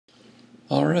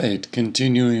Alright,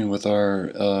 continuing with our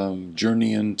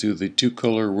journey into the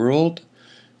two-color world,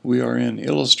 we are in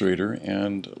Illustrator,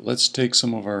 and let's take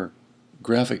some of our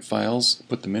graphic files,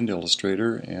 put them into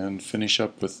Illustrator, and finish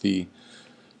up with the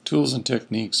tools and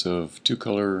techniques of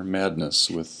two-color madness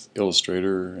with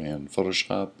Illustrator and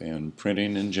Photoshop and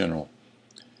printing in general.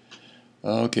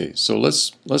 Okay, so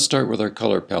let's start with our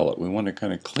color palette. We want to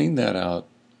kind of clean that out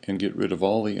and get rid of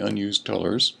all the unused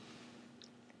colors.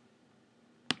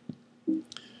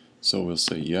 So we'll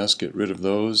say yes, get rid of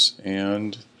those,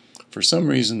 and for some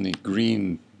reason the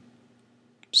green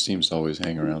seems to always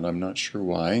hang around. I'm not sure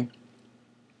why.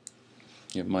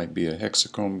 It might be a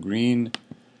hexachrome green.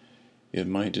 It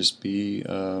might just be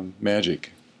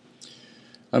magic.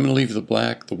 I'm going to leave the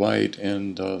black, the white,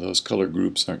 and those color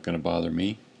groups aren't going to bother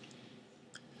me.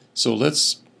 So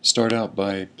let's start out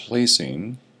by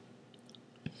placing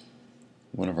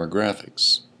one of our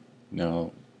graphics.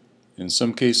 Now, in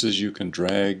some cases you can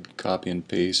drag, copy and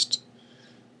paste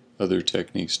other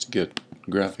techniques to get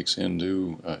graphics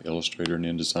into Illustrator and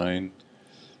InDesign,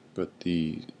 but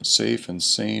the safe and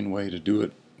sane way to do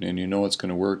it, and you know it's going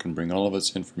to work and bring all of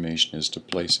its information, is to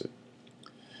place it.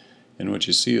 And what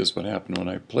you see is what happened when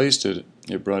I placed it,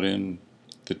 it brought in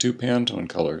the two Pantone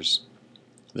colors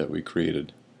that we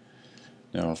created.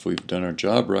 Now if we've done our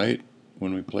job right,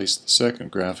 when we place the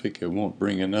second graphic, it won't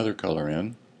bring another color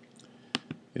in.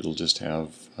 It'll just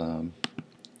have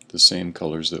the same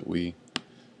colors that we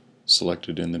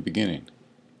selected in the beginning.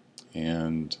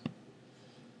 And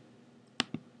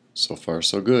so far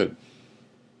so good.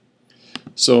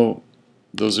 So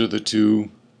those are the two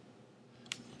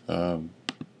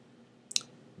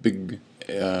big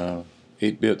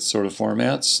 8-bit sort of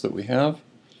formats that we have.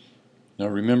 Now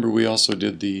remember, we also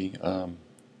did the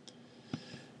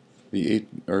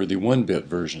 1-bit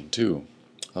version too.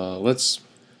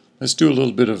 Let's do a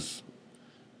little bit of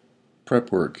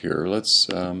prep work here. Let's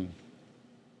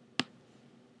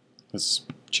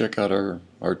check out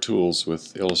our tools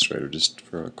with Illustrator just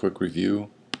for a quick review.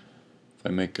 If I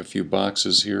make a few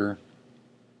boxes here,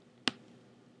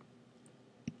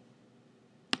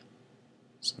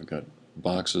 so I've got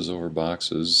boxes over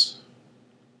boxes.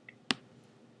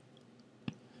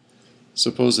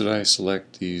 Suppose that I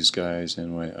select these guys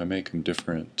and I make them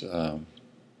different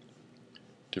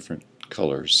different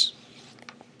colors.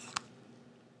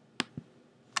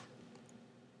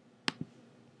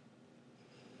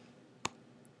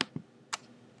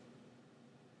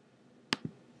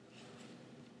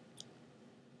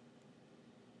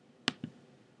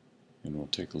 And we'll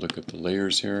take a look at the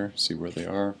layers here, see where they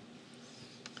are.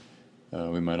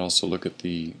 We might also look at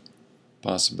the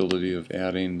possibility of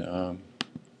adding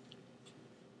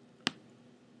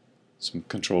some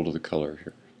control to the color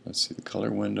here. Let's see, the color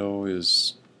window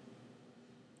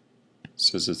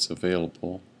says it's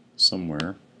available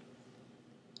somewhere.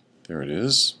 There it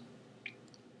is.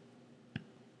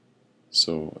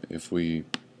 So if we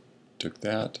took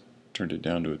that, turned it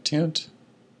down to a tint,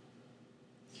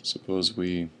 suppose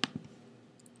we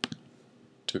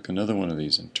took another one of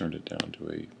these and turned it down to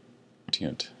a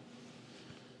tint.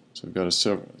 So we've got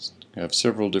have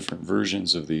several different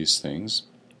versions of these things.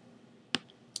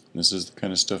 This is the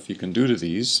kind of stuff you can do to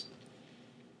these.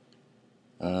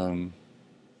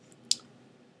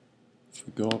 If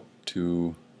we go up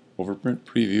to Overprint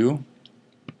Preview,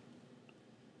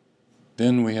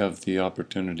 then we have the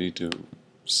opportunity to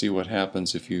see what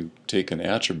happens if you take an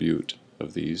attribute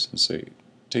of these and say,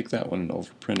 take that one and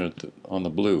overprint it on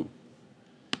the blue.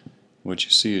 What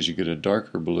you see is you get a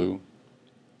darker blue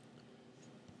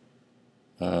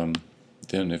than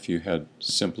if you had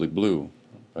simply blue.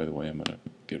 By the way, I'm going to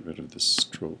get rid of this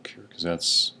stroke here because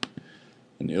that's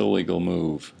an illegal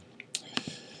move.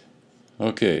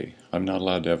 Okay, I'm not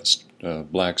allowed to have a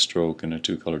black stroke in a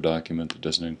two-color document that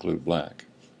doesn't include black.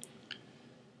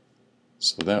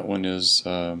 So that one is, if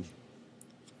I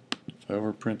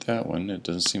overprint that one, it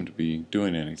doesn't seem to be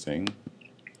doing anything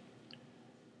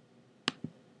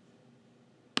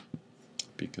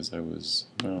because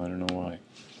well, I don't know why.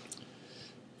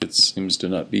 It seems to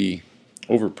not be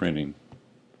overprinting.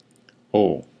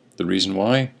 Oh, the reason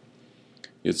why?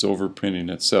 It's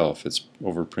overprinting itself. It's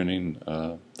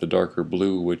overprinting the darker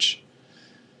blue, which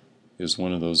is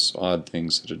one of those odd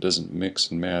things that it doesn't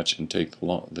mix and match and take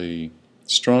the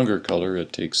stronger color,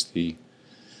 it takes the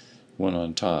one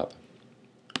on top.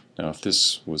 Now if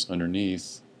this was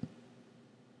underneath,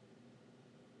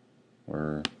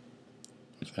 or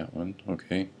that one,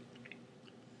 okay,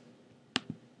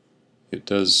 it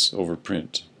does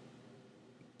overprint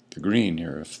the green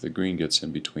here if the green gets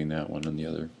in between that one and the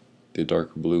other, the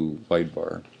darker blue white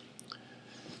bar.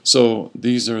 So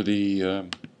these are the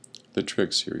the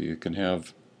tricks here. You can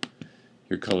have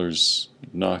your colors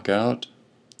knock out,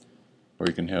 or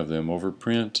you can have them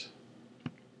overprint,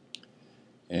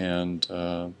 and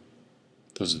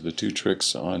those are the two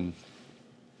tricks on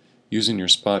using your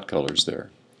spot colors there.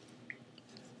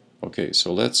 Okay,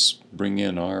 so let's bring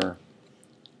in our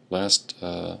last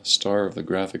star of the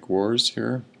graphic wars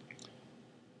here.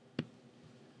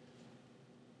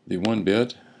 The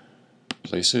 1-bit,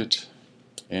 place it,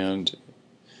 and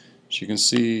as you can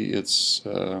see it's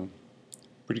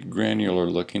pretty granular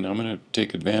looking. I'm going to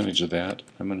take advantage of that.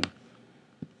 I'm going to,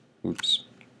 oops,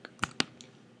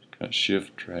 kind of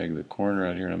shift drag the corner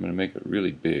out here, and I'm going to make it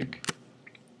really big.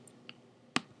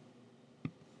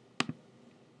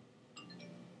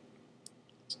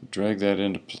 So drag that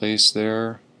into place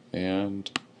there, and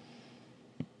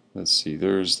let's see,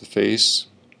 there's the face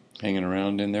hanging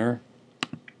around in there.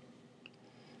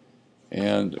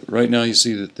 And right now you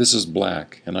see that this is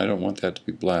black, and I don't want that to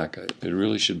be black. It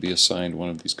really should be assigned one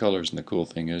of these colors, and the cool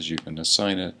thing is you can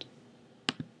assign it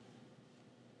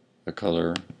a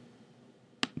color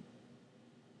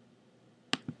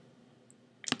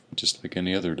just like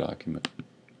any other document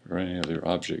or any other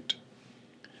object.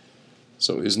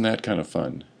 So isn't that kind of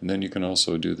fun? And then you can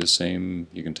also do the same.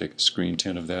 You can take a screen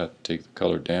tint of that, take the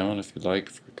color down if you like,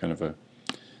 for kind of a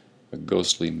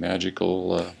ghostly,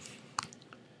 magical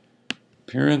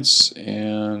appearance,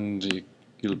 and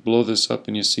you blow this up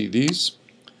and you see these.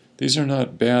 These are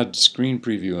not bad screen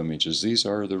preview images. These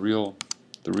are the real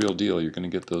deal. You're going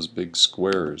to get those big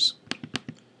squares,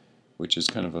 which is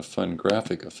kind of a fun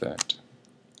graphic effect.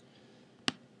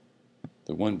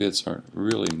 The 1-bits aren't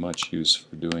really much use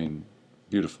for doing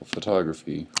beautiful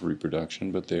photography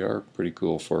reproduction, but they are pretty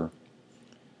cool for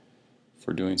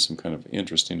doing some kind of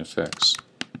interesting effects.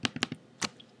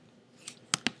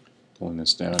 Pulling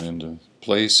this down into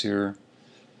place here.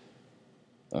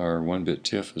 Our 1-bit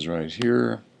TIFF is right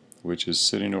here, which is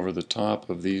sitting over the top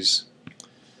of these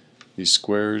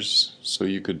squares. So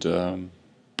you could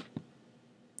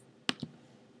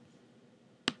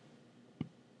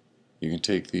you can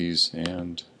take these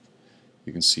and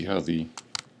you can see how the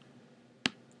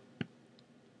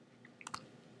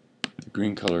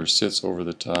green color sits over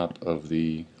the top of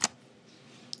the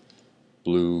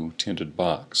blue tinted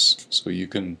box. So you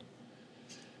can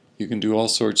do all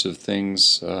sorts of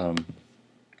things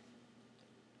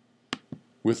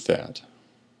with that.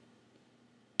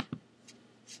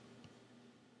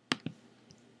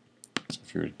 So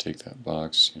if you were to take that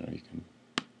box, you can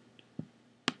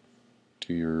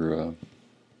do your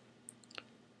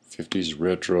 50s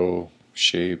retro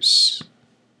shapes.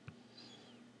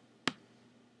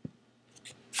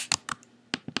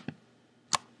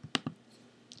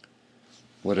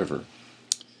 Whatever.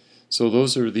 So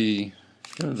those are the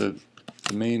the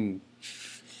main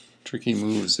tricky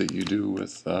moves that you do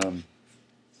with the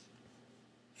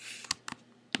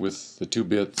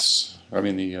 2-bits. I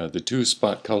mean the 2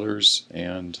 spot colors,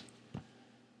 and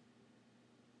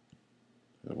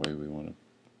the way we want to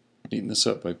neaten this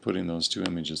up by putting those 2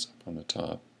 images up on the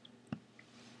top.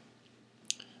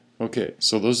 Okay,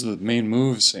 so those are the main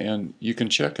moves, and you can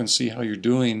check and see how you're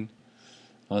doing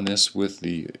on this with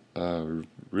the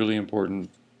really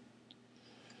important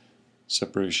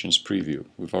separations preview.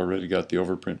 We've already got the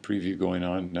overprint preview going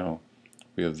on. Now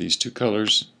we have these 2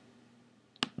 colors,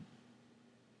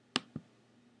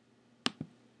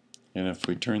 and if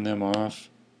we turn them off,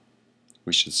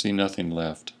 we should see nothing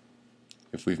left.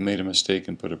 If we've made a mistake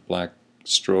and put a black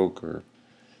stroke or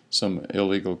some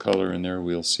illegal color in there,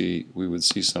 we would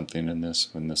see something in the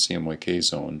CMYK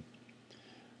zone.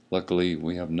 Luckily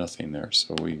we have nothing there,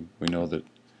 so we know that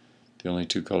the only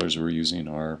 2 colors we're using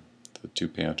are the 2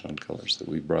 Pantone colors that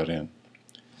we brought in.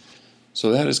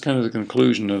 So that is kind of the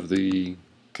conclusion of the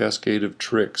cascade of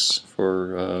tricks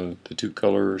for the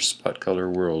 2-color spot color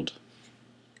world.